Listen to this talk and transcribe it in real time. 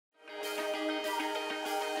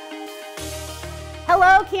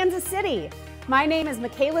Hello, Kansas City. My name is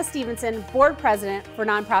Michaela Stevenson, Board President for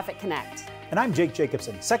Nonprofit Connect. And I'm Jake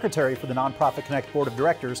Jacobson, Secretary for the Nonprofit Connect Board of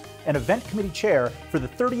Directors and Event Committee Chair for the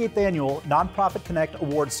 38th Annual Nonprofit Connect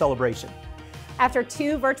Awards Celebration. After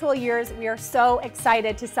 2 virtual years, we are so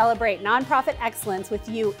excited to celebrate nonprofit excellence with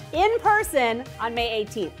you in person on May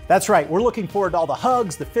 18th. That's right, we're looking forward to all the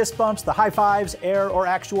hugs, the fist bumps, the high fives, air or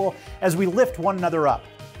actual, as we lift one another up.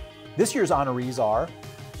 This year's honorees are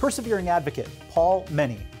Persevering Advocate, Paul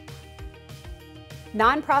Meny.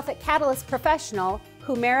 Nonprofit Catalyst Professional,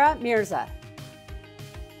 Humaira Mirza.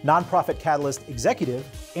 Nonprofit Catalyst Executive,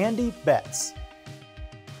 Andy Betts.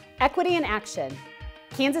 Equity in Action,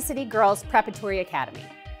 Kansas City Girls Preparatory Academy.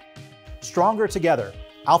 Stronger Together,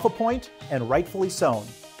 Alpha Point and Rightfully Sown.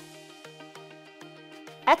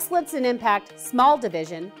 Excellence in Impact, Small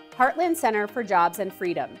Division, Heartland Center for Jobs and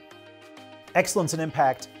Freedom. Excellence in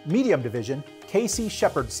Impact, Medium Division, K.C.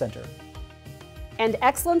 Shepherd Center. And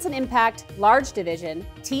Excellence in Impact, Large Division,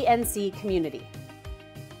 TNC Community.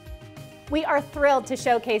 We are thrilled to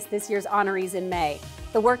showcase this year's honorees in May.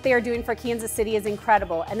 The work they are doing for Kansas City is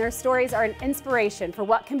incredible, and their stories are an inspiration for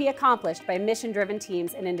what can be accomplished by mission-driven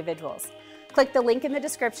teams and individuals. Click the link in the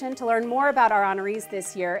description to learn more about our honorees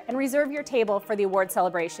this year and reserve your table for the award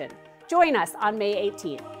celebration. Join us on May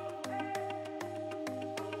 18th.